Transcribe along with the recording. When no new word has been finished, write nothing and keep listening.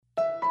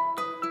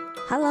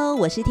Hello，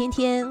 我是天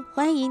天，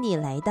欢迎你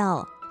来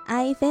到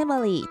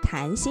iFamily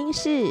谈心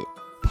事，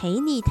陪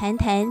你谈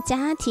谈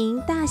家庭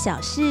大小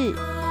事。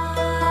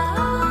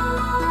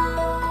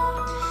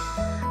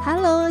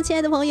Hello， 亲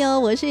爱的朋友，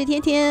我是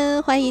天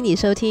天，欢迎你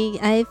收听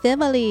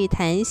iFamily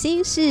谈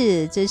心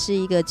事。这是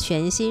一个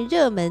全新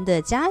热门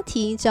的家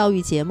庭教育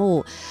节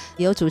目，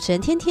由主持人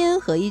天天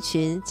和一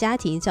群家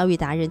庭教育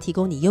达人提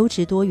供你优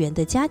质多元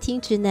的家庭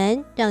指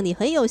南，让你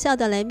很有效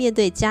的来面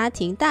对家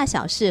庭大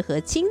小事和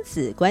亲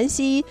子关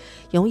系，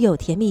拥有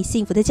甜蜜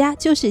幸福的家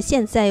就是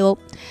现在哦。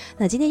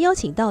那今天邀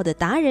请到的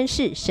达人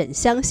是沈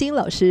香馨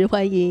老师，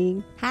欢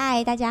迎。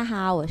嗨，大家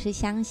好，我是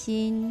香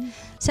馨。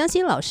香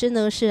馨老师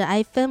呢是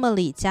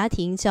iFamily 家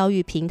庭教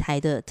育平台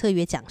的特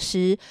约讲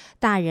师，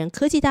大人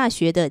科技大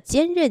学的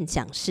兼任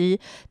讲师，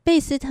贝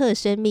斯特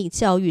生命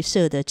教育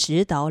社的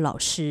指导老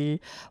师。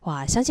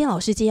哇，香馨老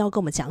师今天要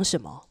跟我们讲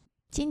什么？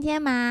今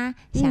天嘛，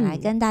想来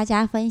跟大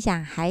家分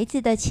享孩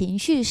子的情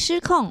绪失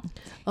控。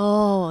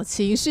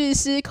情绪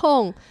失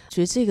控，觉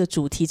得这个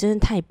主题真的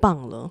太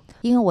棒了。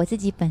因为我自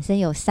己本身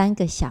有3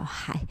个小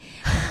孩，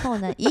然后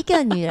呢1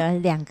个女儿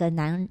2个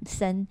男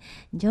生，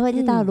你就会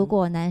知道如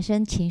果男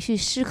生情绪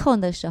失控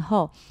的时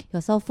候，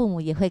有时候父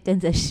母也会跟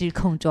着失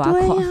控抓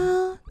狂。对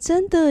啊，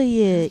真的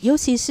耶，尤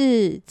其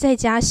是在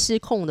家失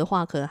控的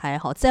话可能还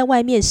好，在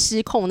外面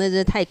失控那真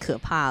的太可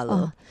怕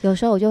了。有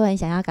时候我就很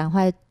想要赶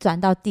快钻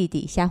到地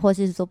底下，或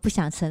是说不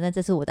想承认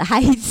这是我的孩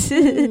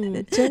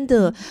子。真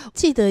的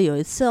记得有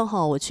一次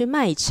我去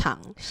卖场，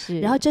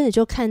然后真的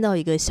就看到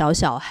一个小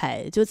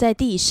孩就在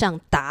地上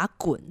打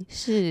滚，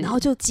然后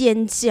就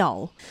尖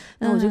叫，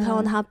然后我就看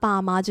到他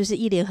爸妈就是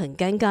一脸很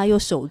尴尬又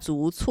手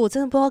足无措，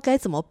真的不知道该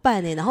怎么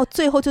办耶，然后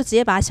最后就直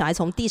接把小孩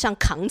从地上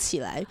扛起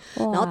来，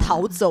然后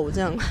逃走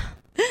这样。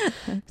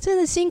真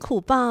的辛苦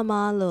爸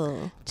妈了，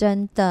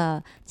真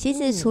的。其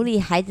实处理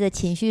孩子的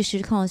情绪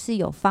失控是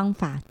有方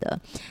法的。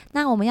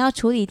那我们要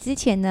处理之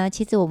前呢，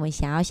其实我们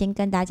想要先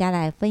跟大家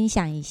来分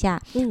享一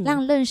下，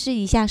让认识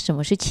一下什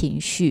么是情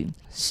绪。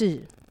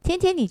是，天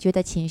天你觉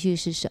得情绪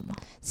是什么？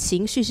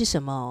情绪是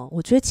什么？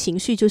我觉得情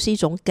绪就是一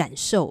种感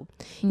受，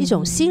一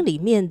种心里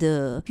面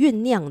的酝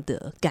酿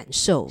的感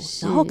受，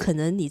然后可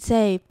能你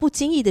在不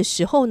经意的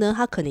时候呢，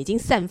它可能已经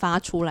散发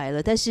出来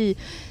了，但是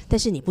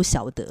你不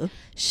晓得。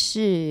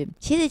是，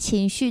其实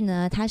情绪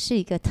呢，它是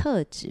一个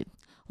特质，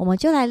我们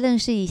就来认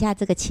识一下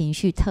这个情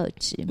绪特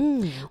质。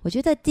我觉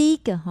得第一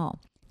个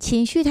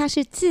情绪它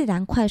是自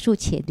然、快速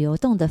且流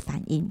动的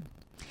反应。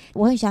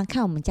我很喜欢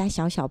看我们家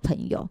小朋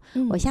友，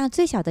我现在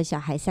最小的小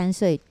孩3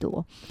岁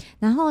多，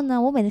然后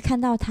呢，我每次看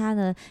到他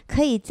呢，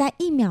可以在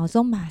1秒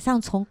钟马上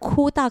从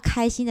哭到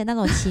开心的那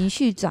种情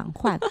绪转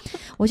换，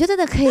我就真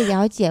的可以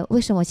了解为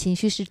什么情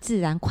绪是自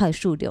然、快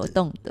速、流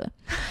动的。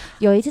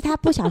有一次他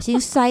不小心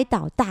摔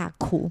倒大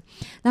哭，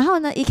然后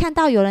呢，一看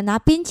到有人拿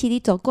冰淇淋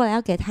走过来要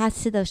给他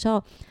吃的时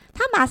候，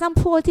他马上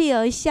破涕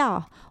而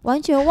笑，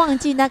完全忘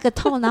记那个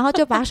痛，然后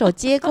就把手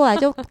接过来，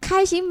就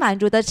开心满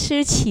足的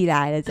吃起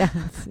来了，这样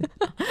子。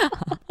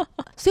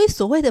所以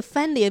所谓的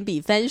翻脸比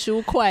翻书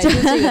快，就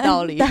是这个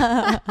道理。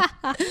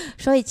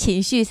所以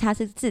情绪它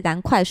是自然、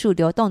快速、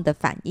流动的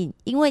反应，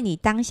因为你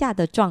当下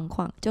的状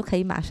况就可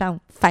以马上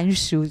翻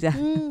书，这样。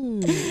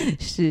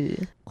是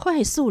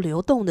快速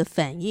流动的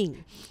反应。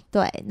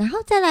对，然后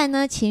再来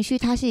呢，情绪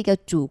它是一个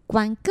主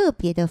观个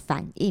别的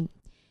反应。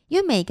因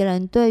为每个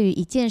人对于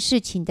一件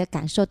事情的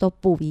感受都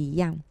不一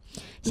样，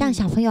像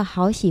小朋友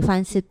好喜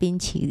欢吃冰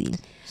淇淋，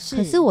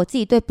可是我自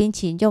己对冰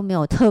淇淋就没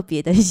有特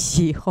别的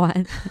喜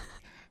欢。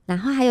然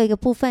后还有一个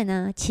部分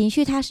呢，情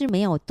绪它是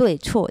没有对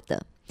错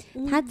的，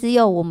它只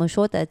有我们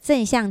说的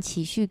正向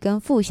情绪跟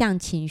负向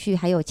情绪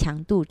还有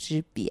强度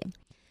之别。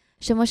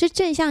什么是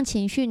正向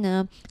情绪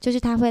呢？就是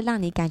它会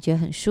让你感觉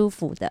很舒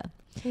服的，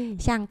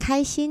像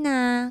开心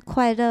啊、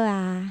快乐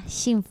啊、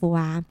幸福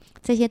啊，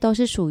这些都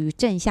是属于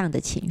正向的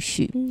情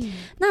绪。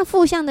那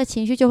负向的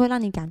情绪就会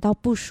让你感到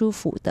不舒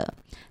服的，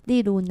例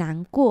如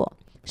难过、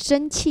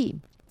生气、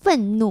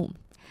愤怒。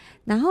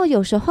然后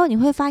有时候你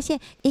会发现，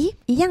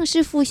一样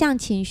是负向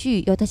情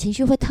绪，有的情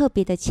绪会特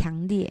别的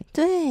强烈。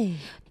对，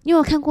因为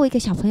我看过一个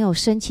小朋友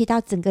生气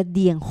到整个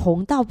脸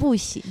红到不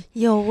行，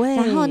有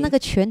然后那个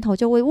拳头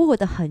就会握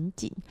得很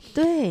紧，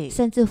对，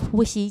甚至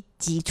呼吸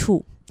急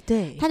促。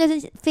对，他就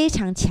是非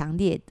常强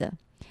烈的。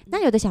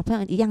那有的小朋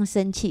友一样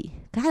生气，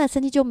可他的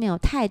生气就没有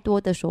太多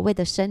的所谓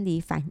的生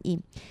理反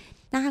应，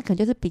那他可能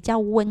就是比较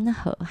温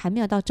和，还没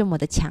有到这么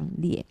的强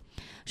烈。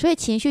所以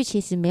情绪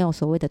其实没有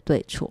所谓的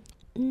对错，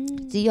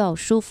只有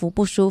舒服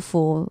不舒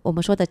服，我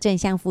们说的正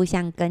向负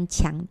向跟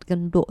强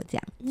跟弱这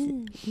样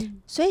子。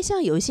所以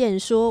像有一些人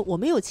说我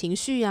没有情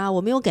绪啊，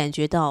我没有感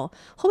觉到，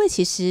会不会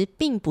其实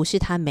并不是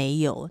他没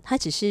有，他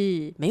只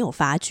是没有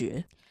发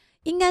觉？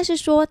应该是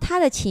说他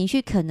的情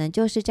绪可能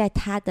就是在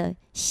他的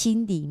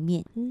心里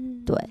面。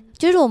对，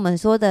就是我们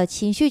说的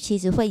情绪其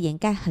实会掩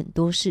盖很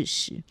多事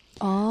实。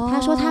他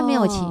说他没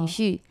有情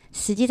绪，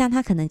实际上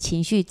他可能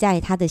情绪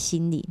在他的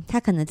心里，他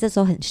可能这时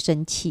候很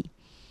生气，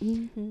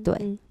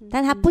对，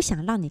但他不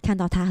想让你看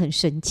到他很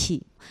生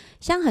气。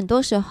像很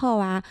多时候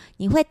啊，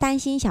你会担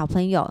心小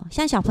朋友，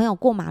像小朋友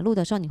过马路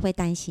的时候，你会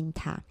担心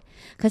他。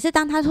可是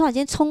当他突然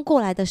间冲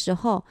过来的时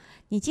候，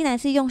你竟然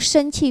是用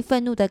生气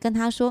愤怒的跟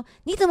他说，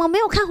你怎么没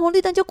有看红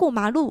绿灯就过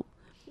马路？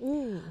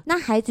那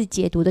孩子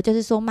解读的就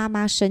是说妈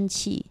妈生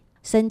气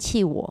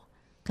我，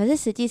可是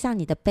实际上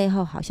你的背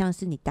后好像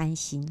是你担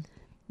心，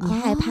你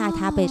害怕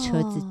他被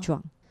车子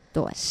撞。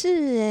对，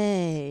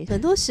是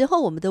很多时候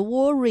我们的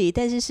worry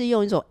但是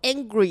用一种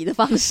angry 的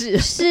方式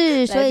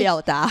是来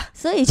表达，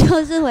所以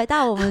就是回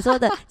到我们说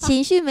的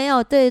情绪没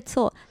有对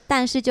错，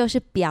但是就是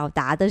表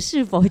达的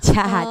是否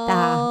恰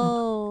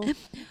当。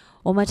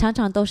我们常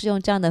常都是用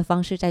这样的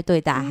方式在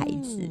对待孩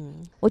子，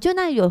我觉得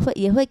那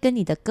也会跟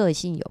你的个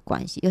性有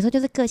关系。有时候就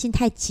是个性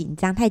太紧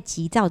张太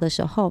急躁的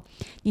时候，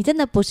你真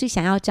的不是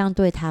想要这样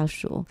对他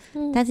说，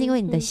但是因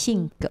为你的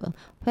性格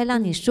会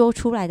让你说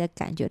出来的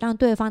感觉，让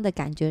对方的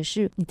感觉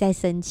是你在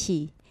生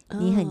气，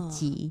你很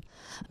急。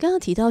刚刚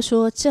提到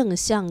说正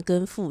向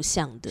跟负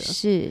向的，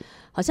是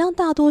好像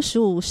大多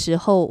数时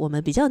候我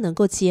们比较能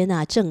够接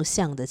纳正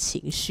向的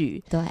情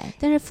绪，对，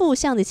但是负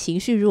向的情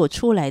绪如果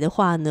出来的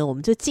话呢，我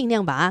们就尽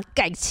量把它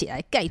盖起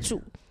来盖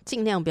住，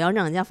尽量不要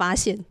让人家发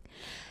现，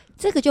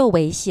这个就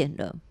危险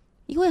了。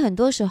因为很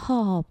多时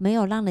候没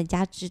有让人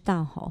家知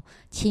道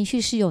情绪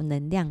是有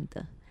能量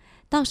的，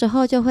到时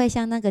候就会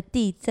像那个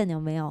地震，有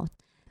没有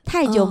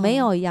太久没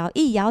有摇，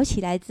一摇起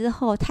来之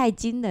后太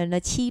惊人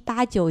了，7、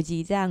8、9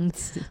级这样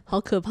子，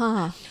好可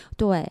怕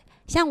对，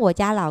像我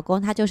家老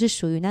公他就是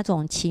属于那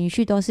种情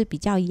绪都是比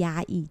较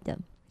压抑的。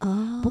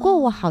不过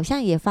我好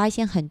像也发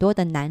现很多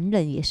的男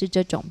人也是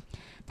这种，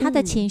他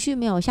的情绪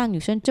没有像女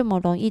生这么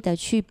容易的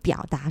去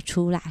表达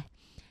出来，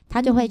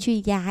他就会去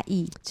压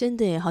抑。真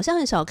的耶，好像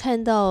很少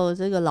看到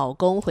这个老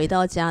公回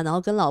到家然后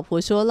跟老婆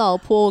说，老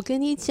婆我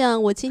跟你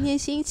讲，我今天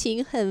心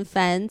情很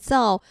烦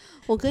躁，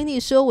我跟你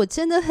说我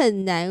真的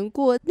很难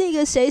过，那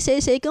个谁谁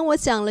谁跟我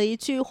讲了一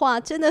句话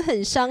真的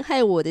很伤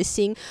害我的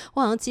心。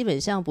我好像基本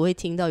上不会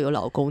听到有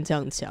老公这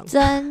样讲，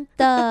真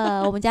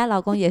的我们家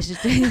老公也是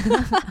这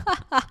样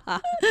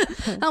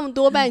他们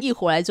多半一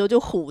回来之后就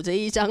虎着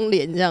一张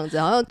脸这样子，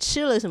好像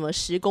吃了什么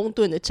10公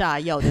吨的炸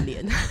药的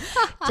脸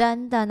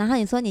真的。然后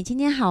你说你今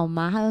天好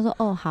吗，他就说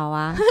哦好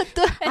啊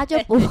对，他就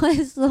不会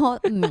说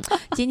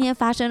今天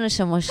发生了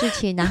什么事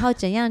情，然后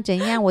怎样怎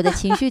样，我的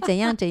情绪怎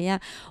样怎样。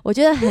我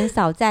觉得很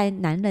少在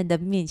男人的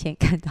面前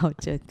看到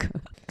这个。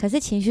可是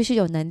情绪是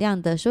有能量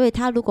的，所以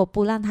他如果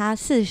不让他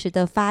适时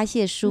的发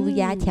泄抒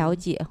压调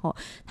节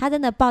他真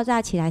的爆炸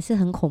起来是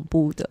很恐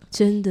怖的，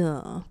真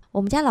的。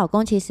我们家老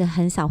公其实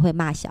很少会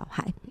骂小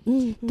孩，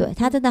对，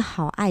他真的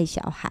好爱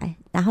小孩，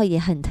然后也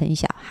很疼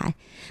小孩。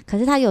可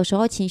是他有时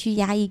候情绪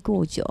压抑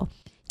过久，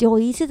有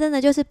一次真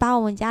的就是把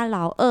我们家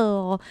老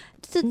二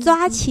是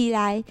抓起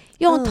来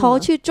用头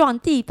去撞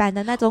地板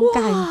的那种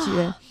感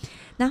觉，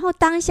然后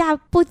当下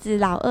不止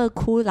老二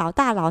哭，老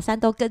大老三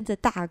都跟着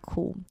大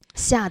哭，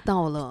吓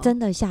到了，真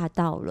的吓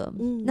到了，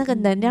那个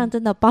能量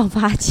真的爆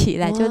发起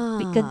来，就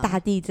跟大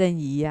地震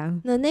一样。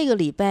那个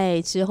礼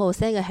拜之后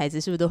3个孩子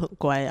是不是都很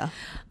乖啊？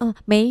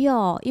没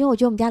有，因为我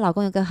觉得我们家老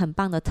公有个很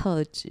棒的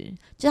特质，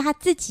就是他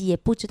自己也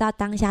不知道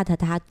当下的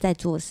他在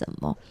做什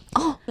么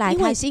因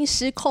为已经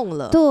失控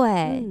了，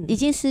对，已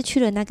经失去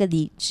了那个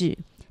理智，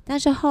但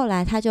是后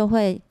来他就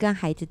会跟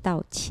孩子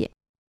道歉。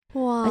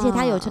哇！而且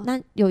他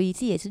有一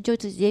次也是就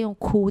直接用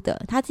哭的，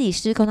他自己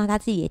失控到他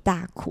自己也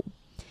大哭，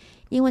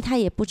因为他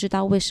也不知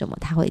道为什么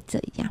他会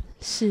这样。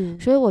是，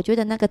所以我觉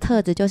得那个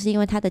特质就是因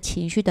为他的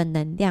情绪的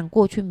能量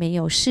过去没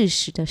有适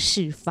时的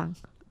释放，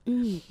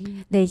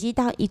累积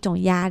到一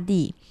种压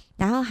力，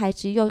然后孩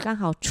子又刚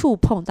好触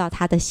碰到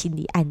他的心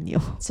理按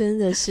钮，真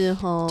的是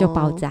就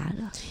爆炸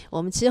了。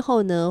我们之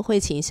后呢会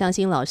请向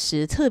心老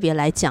师特别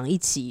来讲一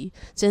集，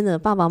真的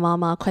爸爸妈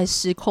妈快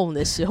失控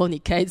的时候你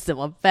该怎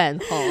么办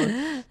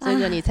真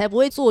的你才不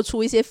会做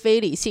出一些非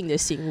理性的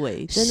行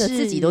为，真的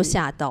自己都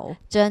吓到，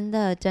真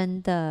的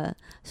真的。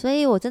所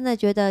以我真的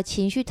觉得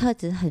情绪特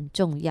质很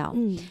重要，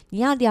你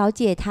要了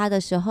解它的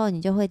时候，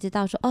你就会知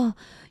道说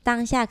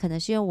当下可能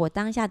是因为我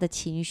当下的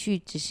情绪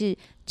只是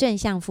正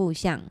向负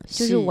向，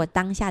就是我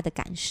当下的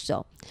感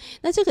受。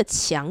那这个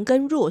强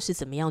跟弱是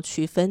怎么样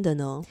区分的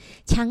呢？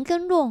强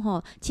跟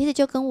弱其实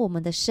就跟我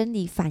们的生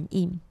理反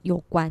应有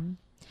关，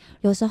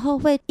有时候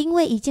会因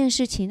为一件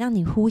事情让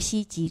你呼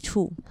吸急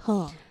促，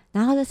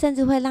然后甚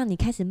至会让你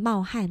开始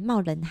冒汗冒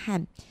冷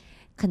汗，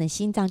可能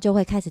心脏就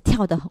会开始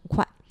跳得很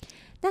快，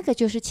那个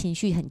就是情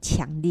绪很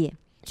强烈，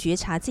觉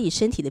察自己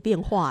身体的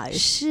变化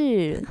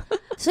是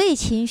所以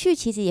情绪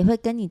其实也会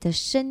跟你的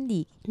生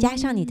理加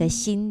上你的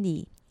心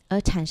理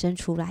而产生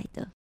出来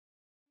的。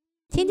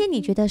天天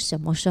你觉得什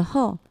么时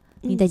候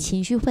你的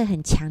情绪会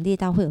很强烈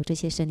到会有这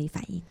些生理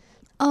反应？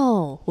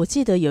我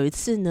记得有一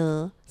次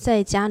呢，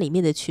在家里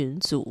面的群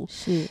组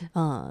是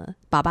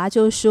爸爸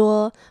就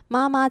说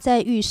妈妈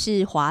在浴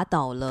室滑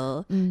倒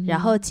了，然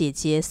后姐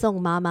姐送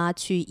妈妈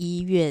去医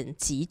院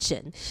急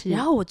诊，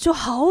然后我就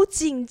好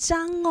紧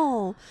张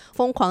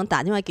疯狂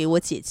打电话给我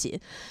姐姐。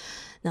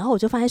然后我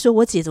就发现说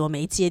我姐怎么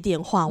没接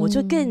电话，我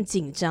就更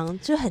紧张，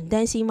就很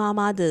担心妈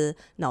妈的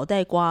脑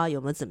袋瓜有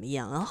没有怎么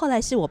样。然后后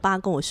来是我爸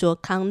跟我说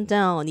calm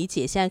down， 你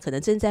姐现在可能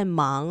正在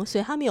忙，所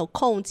以她没有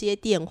空接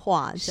电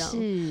话这样。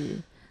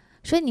是，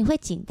所以你会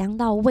紧张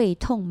到胃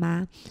痛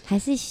吗？还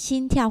是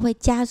心跳会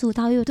加速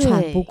到又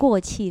喘不过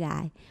气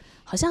来？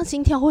好像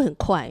心跳会很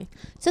快，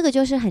这个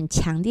就是很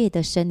强烈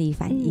的生理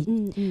反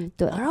应。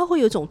对，然后会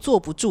有一种坐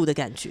不住的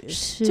感觉，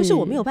就是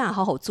我没有办法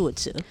好好坐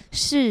着。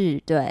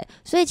是，对，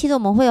所以其实我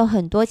们会有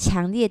很多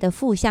强烈的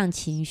负向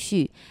情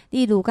绪，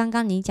例如刚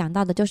刚你讲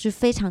到的，就是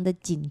非常的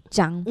紧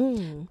张，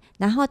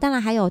然后当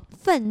然还有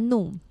愤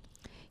怒。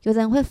有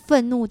人会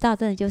愤怒到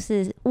真的就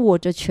是握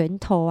着拳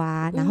头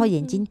啊，然后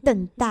眼睛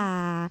瞪大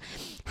啊，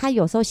他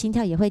有时候心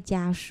跳也会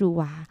加速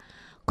啊，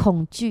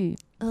恐惧、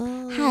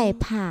害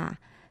怕、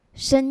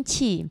生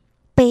气、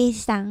悲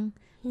伤，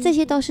这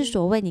些都是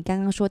所谓你刚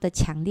刚说的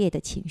强烈的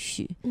情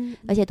绪，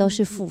而且都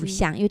是负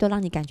向，因为都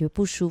让你感觉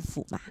不舒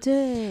服嘛。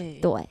对，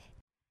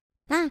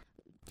那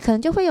可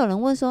能就会有人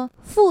问说，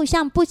负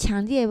向不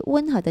强烈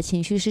温和的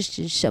情绪是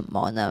指什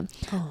么呢？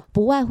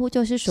不外乎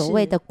就是所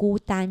谓的孤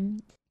单，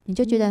你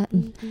就觉得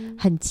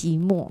很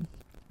寂寞，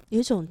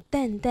有一种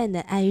淡淡的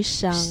哀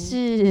伤。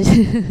是，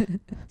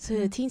所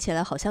以听起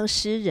来好像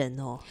诗人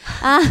哦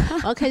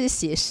我要开始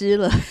写诗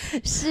了。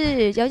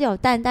是，有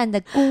淡淡的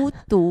孤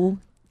独，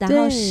然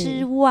后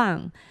失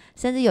望，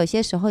甚至有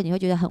些时候你会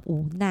觉得很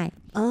无奈。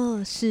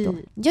是，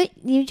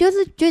你就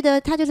是觉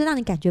得它就是让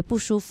你感觉不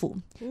舒服，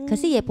可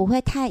是也不会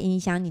太影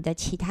响你的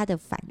其他的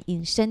反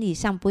应，生理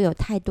上不会有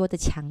太多的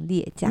强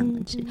烈这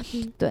样子。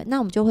对，那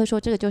我们就会说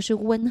这个就是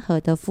温和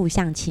的负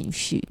向情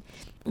绪。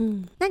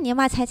那你要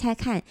不要猜猜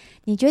看，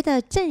你觉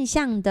得正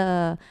向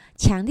的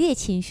强烈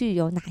情绪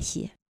有哪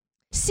些？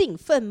兴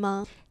奋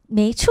吗？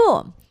没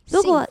错，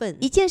如果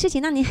一件事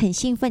情让你很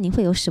兴奋，你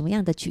会有什么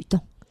样的举动？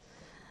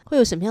会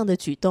有什么样的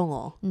举动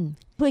哦？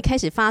会开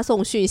始发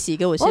送讯息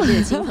给我身边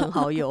的亲朋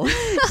好友。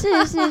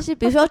是，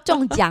比如说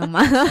中奖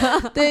嘛。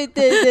对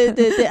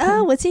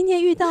啊，我今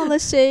天遇到了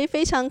谁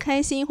非常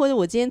开心，或者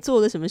我今天做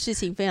了什么事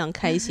情非常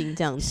开心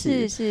这样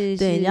子。是，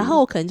对，然后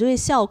我可能就会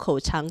笑口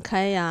常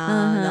开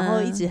啊，然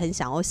后一直很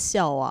想要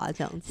笑啊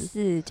这样子。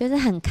是，就是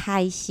很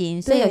开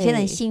心，所以有些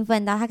人兴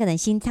奋到他可能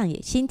心跳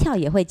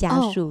也会加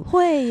速。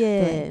会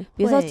耶，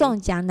比如说中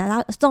奖拿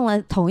到中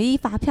了统一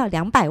发票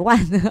200万。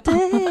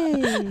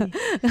对，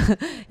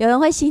有人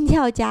会心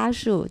跳加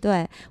速。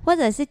对，或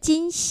者是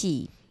惊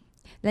喜，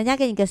人家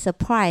给你个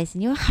surprise，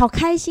 你会好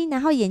开心，然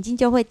后眼睛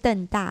就会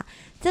瞪大，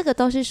这个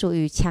都是属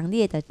于强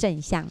烈的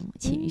正向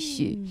情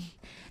绪。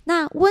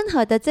那温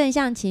和的正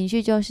向情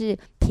绪就是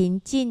平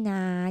静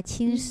啊、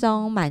轻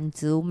松、满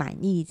足、满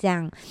意，这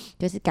样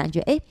就是感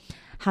觉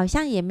好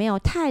像也没有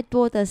太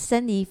多的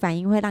生理反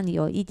应会让你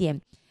有一点，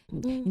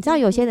你知道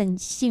有些人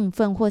兴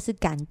奋或是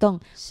感动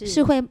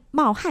是会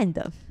冒汗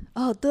的。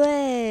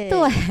对，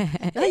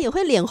然后也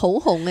会脸红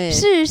红。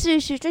是，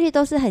这些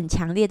都是很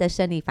强烈的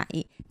生理反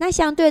应。那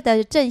相对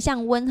的正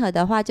向温和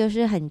的话，就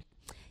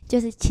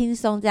是轻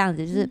松这样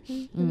子，就是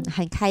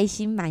很开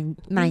心、满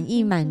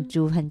意、满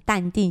足，很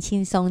淡定、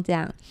轻松这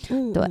样。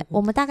对，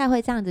我们大概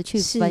会这样子去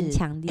分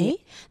强烈。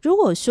如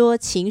果说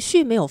情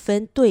绪没有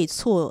分对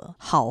错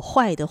好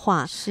坏的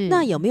话，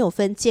那有没有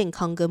分健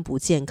康跟不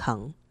健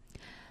康？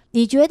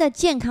你觉得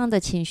健康的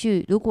情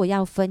绪如果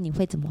要分，你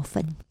会怎么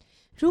分？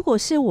如果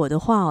是我的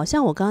话，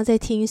像我刚刚在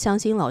听湘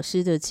欣老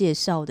师的介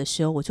绍的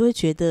时候，我就会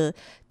觉得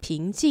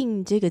平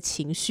静这个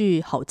情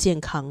绪好健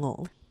康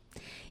哦。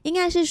应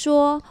该是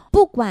说，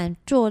不管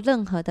做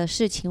任何的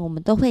事情，我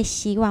们都会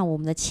希望我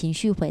们的情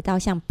绪回到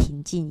像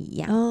平静一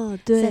样，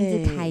对，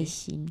甚至开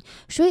心。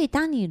所以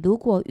当你如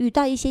果遇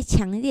到一些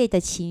强烈的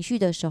情绪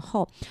的时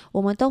候，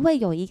我们都会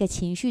有一个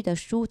情绪的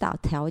疏导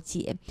调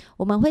节，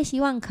我们会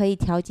希望可以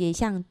调节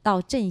到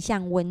正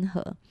向温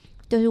和，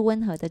就是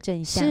温和的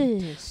正向。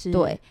是，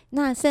对。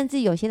那甚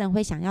至有些人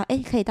会想要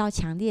可以到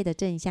强烈的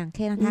正向，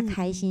可以让他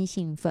开心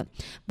兴奋。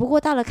不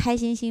过到了开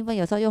心兴奋，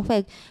有时候又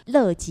会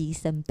乐极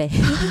生悲。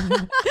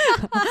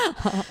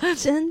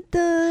真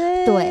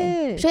的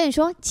对，所以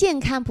说健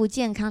康不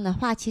健康的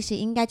话，其实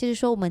应该就是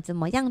说我们怎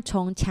么样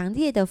从强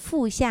烈的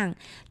负向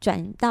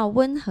转到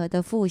温和的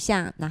负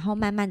向，然后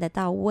慢慢的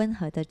到温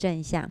和的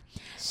正向，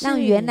让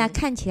原来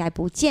看起来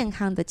不健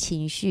康的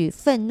情绪、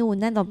愤怒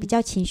那种比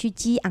较情绪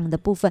激昂的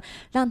部分，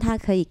让它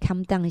可以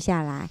calm down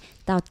下来，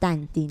到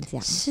淡定这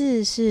样。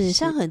是，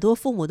像很多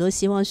父母都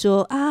希望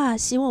说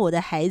希望我的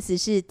孩子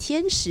是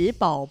天使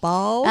宝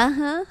宝，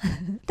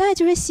大概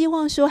就是希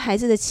望说孩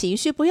子的情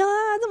绪不要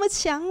那么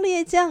强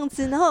烈这样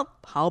子，然后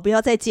好不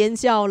要再尖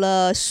叫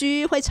了，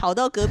会吵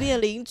到隔壁的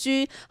邻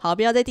居，好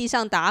不要在地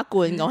上打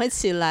滚，赶快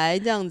起来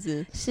这样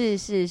子。是，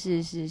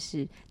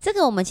这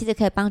个我们其实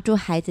可以帮助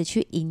孩子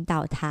去引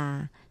导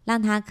他，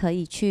让他可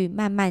以去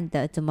慢慢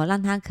的怎么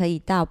让他可以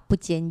到不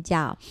尖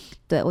叫。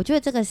对，我觉得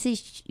这个是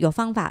有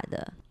方法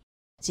的。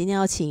今天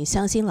要请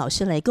湘欣老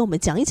师来跟我们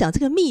讲一讲这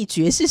个秘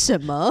诀是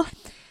什么。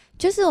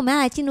就是我们要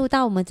来进入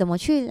到我们怎么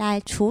去来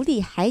处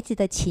理孩子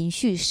的情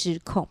绪失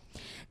控。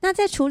那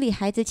在处理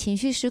孩子情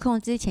绪失控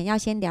之前，要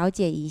先了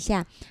解一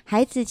下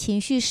孩子情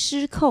绪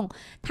失控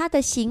他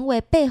的行为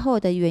背后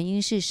的原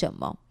因是什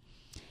么。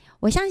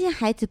我相信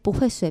孩子不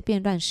会随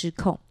便乱失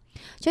控，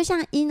就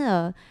像婴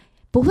儿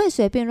不会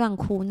随便乱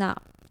哭闹，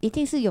一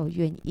定是有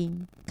原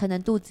因，可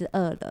能肚子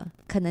饿了，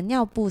可能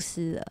尿布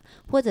湿了，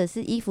或者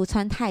是衣服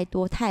穿太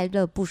多太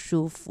热不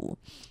舒服。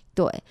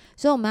对，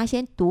所以我们要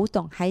先读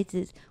懂孩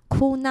子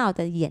哭闹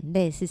的眼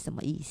泪是什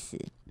么意思。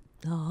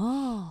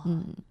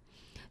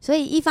所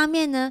以一方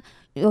面呢，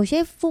有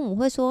些父母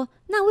会说，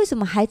那为什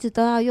么孩子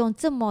都要用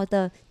这么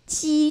的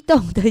激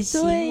动的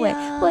行为，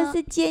或者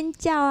是尖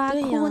叫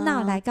哭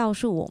闹来告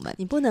诉我们？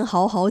你不能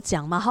好好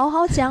讲吗？好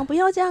好讲，不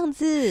要这样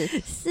子。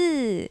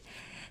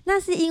那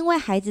是因为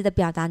孩子的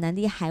表达能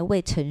力还未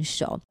成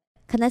熟，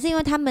可能是因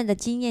为他们的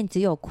经验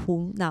只有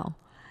哭闹。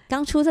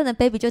刚出生的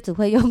baby 就只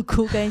会用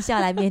哭跟笑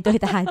来面对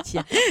大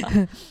家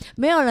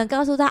没有人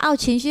告诉他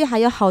情绪还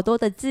有好多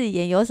的字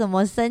眼，有什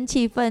么生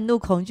气、愤怒、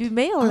恐惧，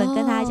没有人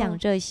跟他讲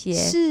这些。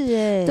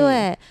是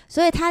对，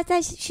所以他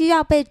在需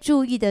要被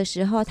注意的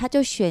时候，他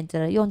就选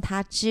择了用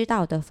他知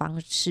道的方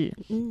式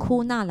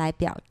哭闹来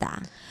表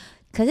达。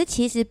可是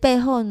其实背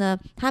后呢，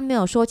他没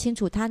有说清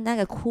楚，他那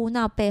个哭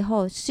闹背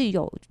后是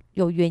有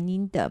原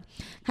因的。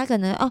他可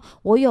能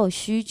我有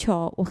需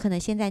求，我可能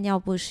现在尿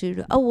不湿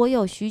了，我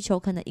有需求，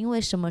可能因为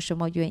什么什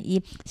么原因，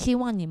希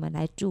望你们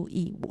来注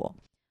意我。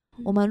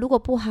我们如果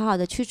不好好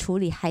的去处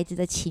理孩子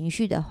的情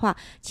绪的话，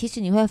其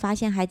实你会发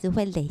现孩子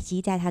会累积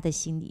在他的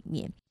心里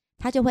面，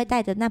他就会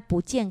带着那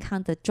不健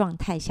康的状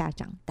态下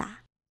长大。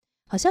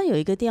好像有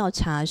一个调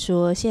查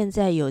说，现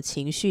在有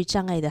情绪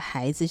障碍的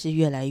孩子是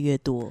越来越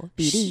多，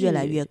比例越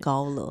来越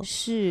高了。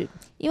是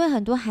因为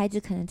很多孩子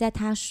可能在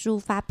他抒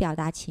发表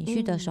达情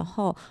绪的时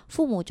候，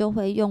父母就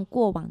会用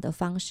过往的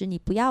方式，你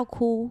不要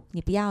哭，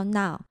你不要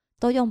闹，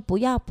都用不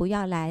要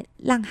来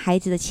让孩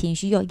子的情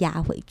绪又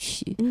压回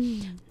去。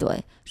对，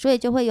所以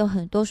就会有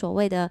很多所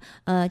谓的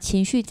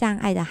情绪障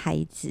碍的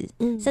孩子，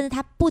甚至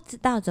他不知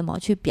道怎么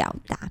去表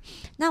达。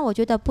那我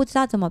觉得不知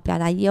道怎么表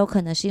达，也有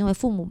可能是因为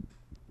父母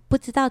不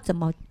知道怎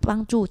么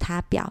帮助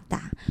他表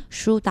达，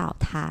疏导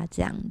他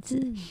这样子。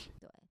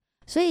对，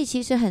所以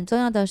其实很重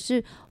要的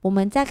是，我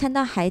们在看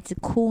到孩子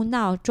哭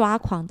闹抓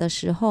狂的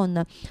时候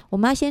呢，我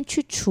们要先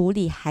去处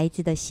理孩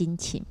子的心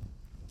情，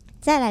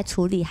再来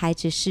处理孩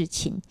子事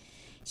情。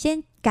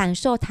先感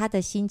受他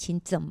的心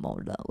情怎么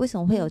了，为什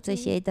么会有这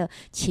些的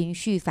情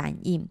绪反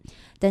应，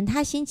等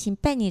他心情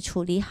被你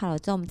处理好了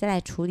之后，我们再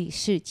来处理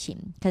事情，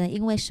可能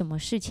因为什么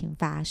事情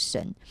发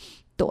生。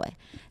对，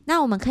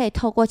那我们可以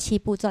透过7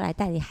步骤来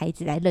带领孩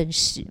子来认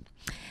识。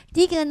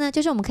第一个呢，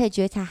就是我们可以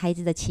觉察孩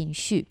子的情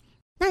绪。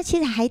那其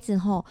实孩子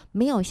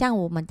没有像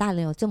我们大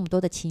人有这么多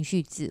的情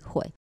绪智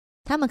慧，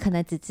他们可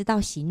能只知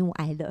道喜怒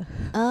哀乐。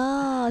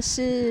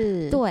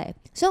是。对，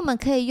所以我们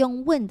可以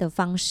用问的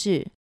方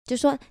式，就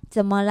说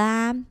怎么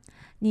啦？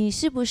你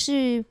是不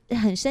是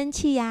很生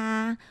气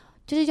呀？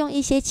就是用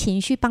一些情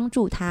绪帮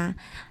助他。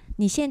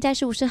你现在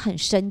是不是很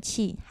生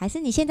气？还是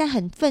你现在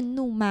很愤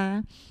怒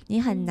吗？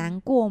你很难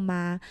过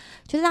吗？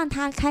就让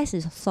他开始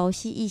熟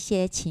悉一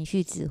些情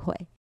绪智慧。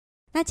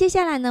那接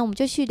下来呢，我们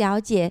就去了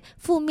解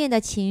负面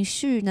的情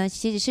绪呢，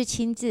其实是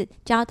亲自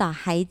教导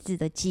孩子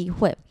的机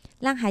会，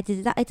让孩子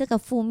知道，这个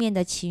负面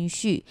的情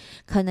绪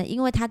可能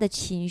因为他的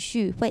情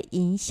绪会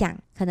影响，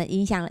可能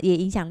也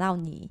影响到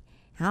你，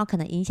然后可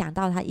能影响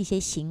到他一些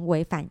行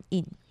为反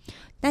应。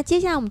那接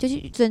下来我们就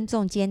去尊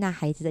重接纳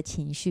孩子的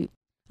情绪，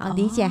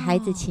理解孩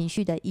子情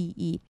绪的意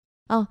义。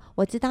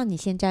我知道你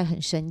现在很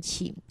生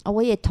气，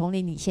我也同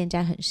理你现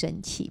在很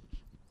生气。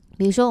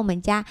比如说我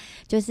们家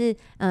就是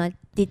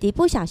弟弟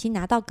不小心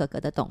拿到哥哥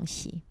的东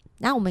西，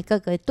然后我们哥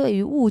哥对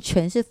于物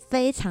权是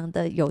非常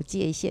的有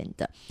界限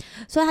的，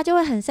所以他就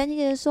会很生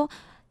气的说，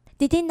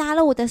弟弟拿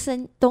了我的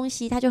东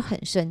西，他就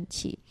很生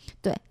气。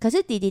对，可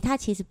是弟弟他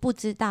其实不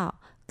知道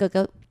哥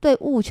哥对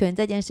物权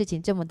这件事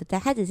情这么的在，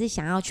他只是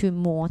想要去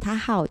摸，他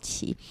好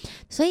奇，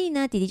所以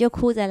呢弟弟就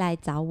哭着来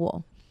找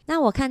我。那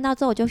我看到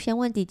之后，我就先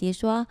问弟弟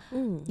说，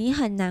你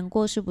很难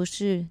过是不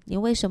是？你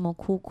为什么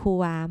哭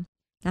啊？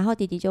然后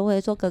弟弟就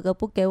会说，哥哥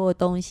不给我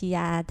东西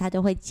啊，他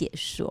就会解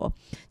说。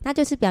那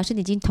就是表示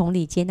你已经同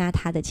理接纳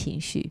他的情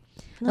绪，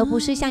而不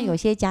是像有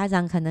些家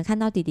长可能看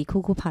到弟弟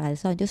哭跑来的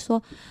时候，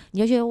你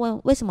就去问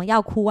为什么要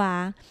哭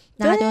啊？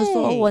然后他就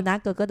说我拿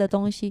哥哥的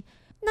东西。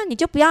那你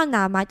就不要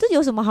拿嘛，这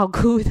有什么好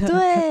哭的？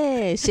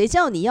对，谁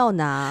叫你要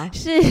拿？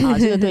是，好，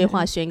这个对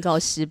话宣告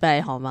失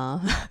败，好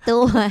吗？对，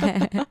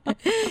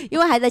因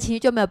为孩子的情绪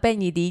就没有被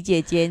你理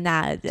解接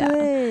纳了，这样。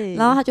对，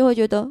然后他就会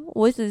觉得，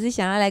我只是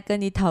想要来跟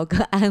你讨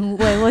个安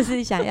慰，或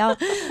是想要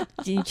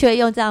你却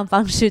用这样的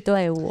方式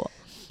对我。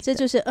这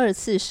就是2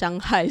次伤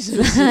害，是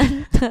不是？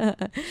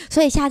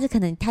所以下次可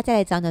能他再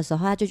来找你的时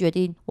候，他就决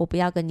定我不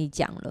要跟你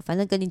讲了，反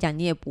正跟你讲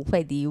你也不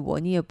会理我，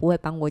你也不会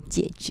帮我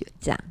解决，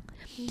这样。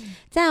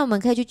再来我们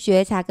可以去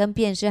觉察跟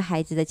辨识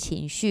孩子的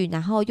情绪，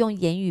然后用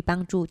言语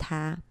帮助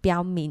他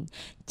标明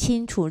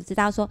清楚，知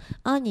道说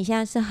你现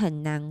在是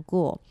很难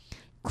过，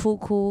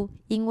哭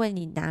因为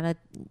你拿了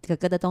哥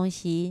哥的东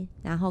西，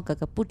然后哥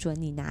哥不准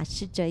你拿，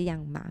是这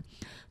样吗？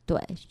对，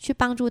去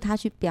帮助他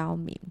去标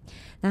明，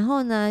然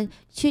后呢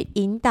去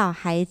引导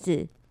孩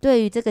子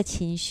对于这个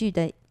情绪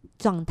的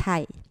状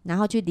态，然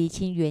后去厘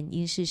清原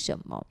因是什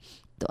么。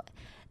对，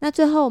那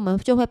最后我们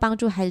就会帮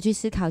助孩子去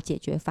思考解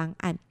决方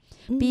案，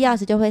必要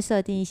时就会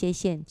设定一些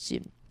限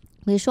制，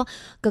比如说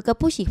哥哥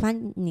不喜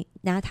欢你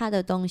拿他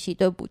的东西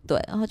对不对，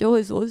然后就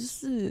会说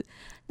是，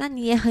那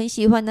你也很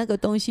喜欢那个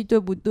东西对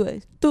不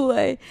对？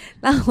对，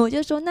然后我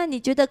就说那你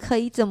觉得可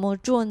以怎么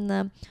做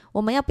呢？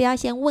我们要不要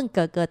先问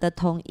哥哥的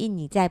同意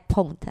你再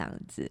碰这样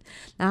子？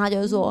然后他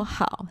就说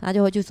好，然后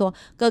就会去说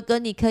哥哥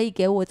你可以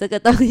给我这个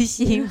东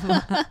西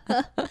吗？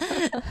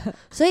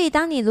所以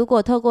当你如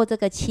果透过这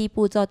个7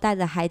步骤带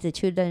着孩子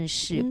去认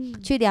识，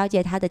去了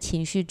解他的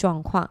情绪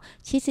状况，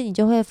其实你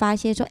就会发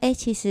现说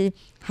其实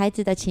孩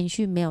子的情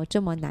绪没有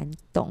这么难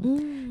懂，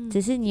只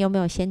是你有没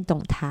有先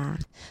懂他。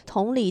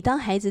同理，当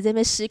孩子在那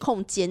边失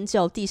控尖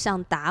叫地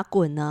上打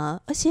滚啊，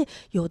而且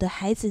有的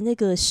孩子那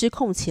个失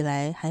控起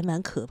来还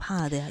蛮可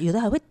怕的呀，有的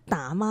还会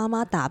打妈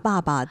妈打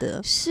爸爸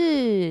的。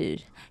是，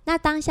那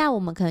当下我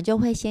们可能就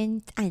会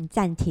先按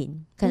暂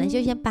停，可能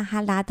就先把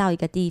他拉到一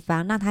个地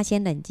方，让他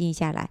先冷静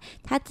下来。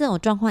他这种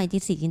状况一定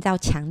是已经到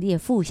强烈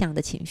负向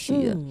的情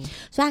绪了，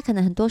所以他可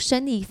能很多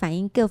生理反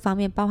应各方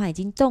面包含已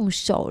经动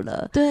手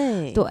了。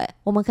对，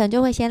我们可能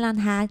就会先让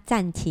他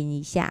暂停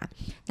一下，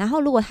然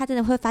后如果他真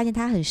的会发现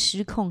他很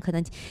失控，可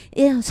能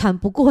喘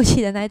不过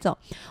气的那种，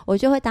我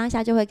就会当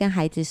下就会跟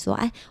孩子说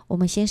我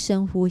们先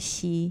深呼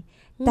吸，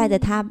带着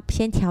他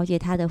先调节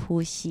他的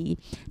呼吸，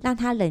让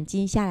他冷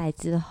静下来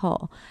之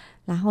后，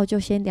然后就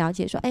先了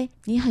解说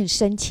你很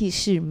生气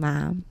是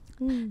吗？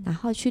然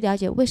后去了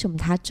解为什么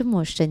他这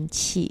么生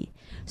气。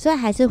所以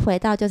还是回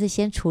到就是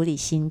先处理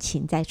心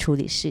情再处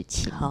理事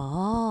情。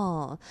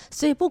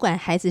所以不管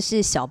孩子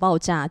是小爆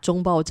炸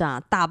中爆炸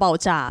大爆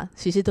炸，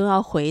其实都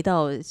要回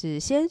到是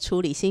先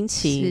处理心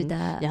情，是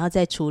的，然后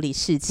再处理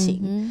事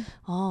情。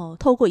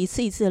透过一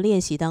次一次的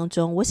练习当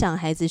中，我想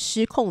孩子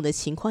失控的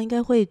情况应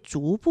该会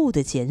逐步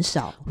的减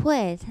少，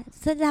会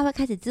甚至他会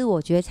开始自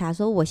我觉察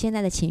说我现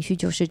在的情绪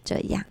就是这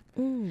样。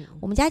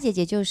我们家姐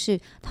姐就是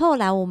后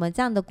来我们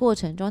这样的过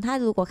程中，她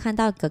如果看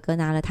到哥哥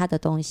拿了她的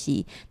东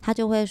西，她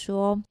就会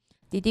说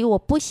弟弟我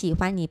不喜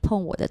欢你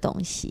碰我的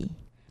东西，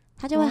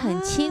她就会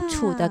很清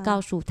楚的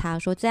告诉他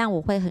说这样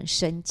我会很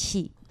生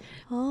气。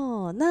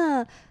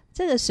那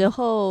这个时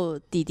候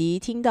弟弟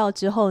听到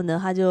之后呢，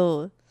他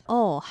就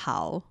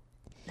好，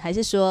还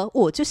是说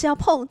我就是要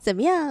碰怎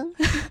么样？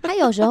他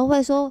有时候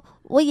会说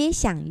我也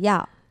想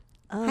要，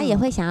他也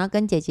会想要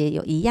跟姐姐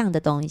有一样的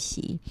东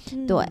西。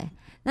对，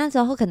那时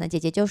候可能姐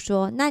姐就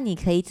说那你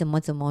可以怎么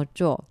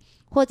做，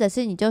或者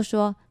是你就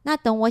说那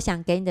等我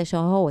想给你的时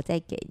候我再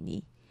给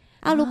你。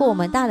如果我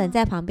们大人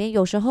在旁边，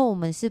有时候我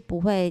们是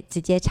不会直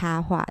接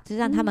插话，就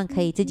让他们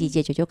可以自己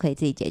解决就可以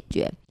自己解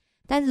决。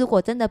但是如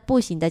果真的不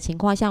行的情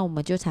况下，我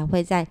们就才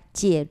会再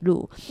介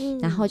入，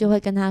然后就会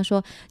跟他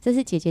说这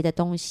是姐姐的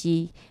东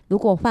西，如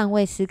果换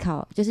位思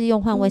考，就是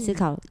用换位思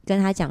考跟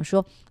他讲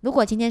说如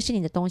果今天是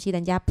你的东西，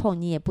人家碰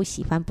你也不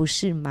喜欢不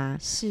是吗？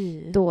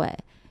是，对，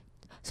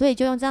所以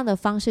就用这样的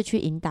方式去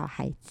引导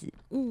孩子，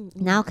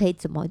然后可以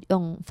怎么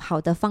用好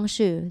的方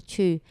式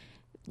去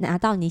拿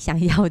到你想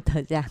要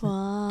的这样。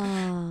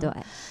哇，对，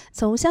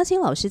从湘欣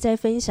老师在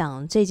分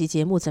享这集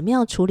节目怎么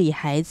样处理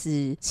孩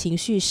子情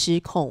绪失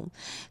控，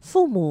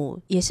父母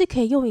也是可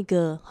以用一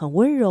个很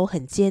温柔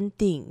很坚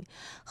定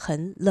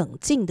很冷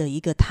静的一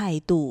个态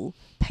度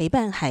陪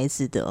伴孩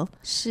子的。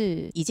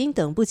是，已经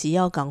等不及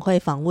要赶快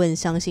访问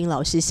湘欣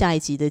老师下一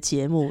集的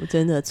节目，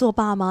真的做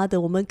爸妈的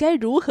我们该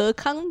如何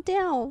康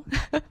掉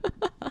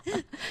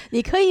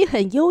你可以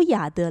很优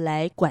雅的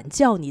来管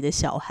教你的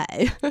小孩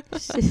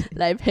是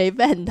来陪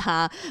伴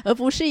他，而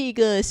不是一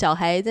个小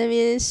孩在那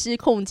边失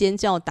控尖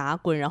叫打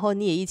滚，然后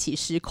你也一起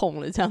失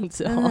控了这样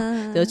子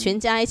就全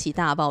家一起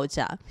大爆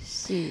炸。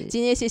是，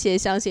今天谢谢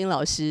湘欣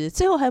老师，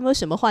最后还有没有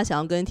什么话想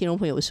要跟听众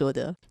朋友说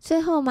的？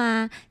最后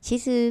嘛，其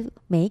实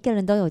每一个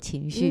人都有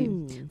情绪，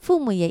父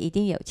母也一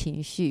定有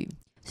情绪，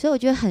所以我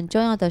觉得很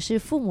重要的是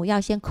父母要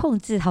先控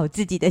制好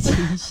自己的情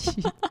绪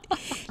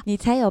你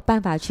才有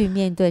办法去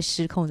面对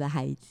失控的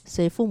孩子。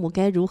所以父母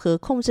该如何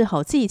控制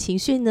好自己情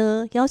绪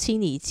呢？邀请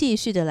你继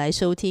续的来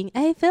收听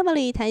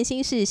iFamily 谈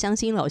心事湘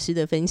欣老师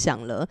的分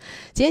享了。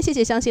今天谢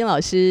谢湘欣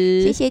老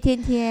师，谢谢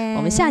天天，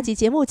我们下集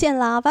节目见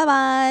啦，拜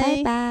拜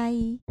拜拜。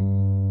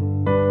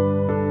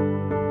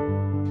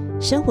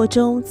生活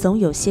中总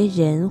有些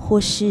人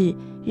或事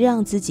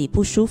让自己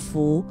不舒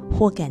服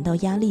或感到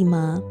压力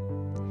吗？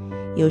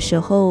有时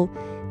候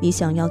你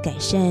想要改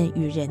善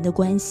与人的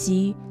关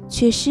系，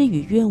却事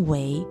与愿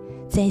违，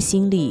在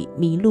心里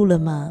迷路了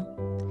吗？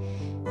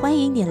欢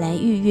迎你来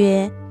预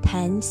约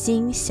谈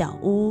心小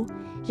屋，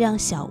让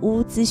小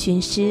屋咨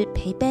询师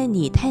陪伴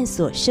你探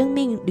索生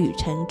命旅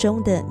程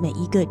中的每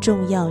一个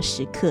重要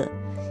时刻，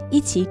一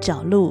起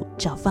找路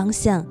找方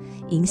向，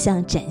迎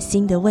向崭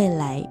新的未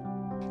来。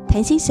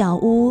谈心小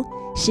屋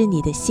是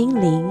你的心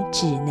灵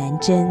指南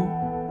针。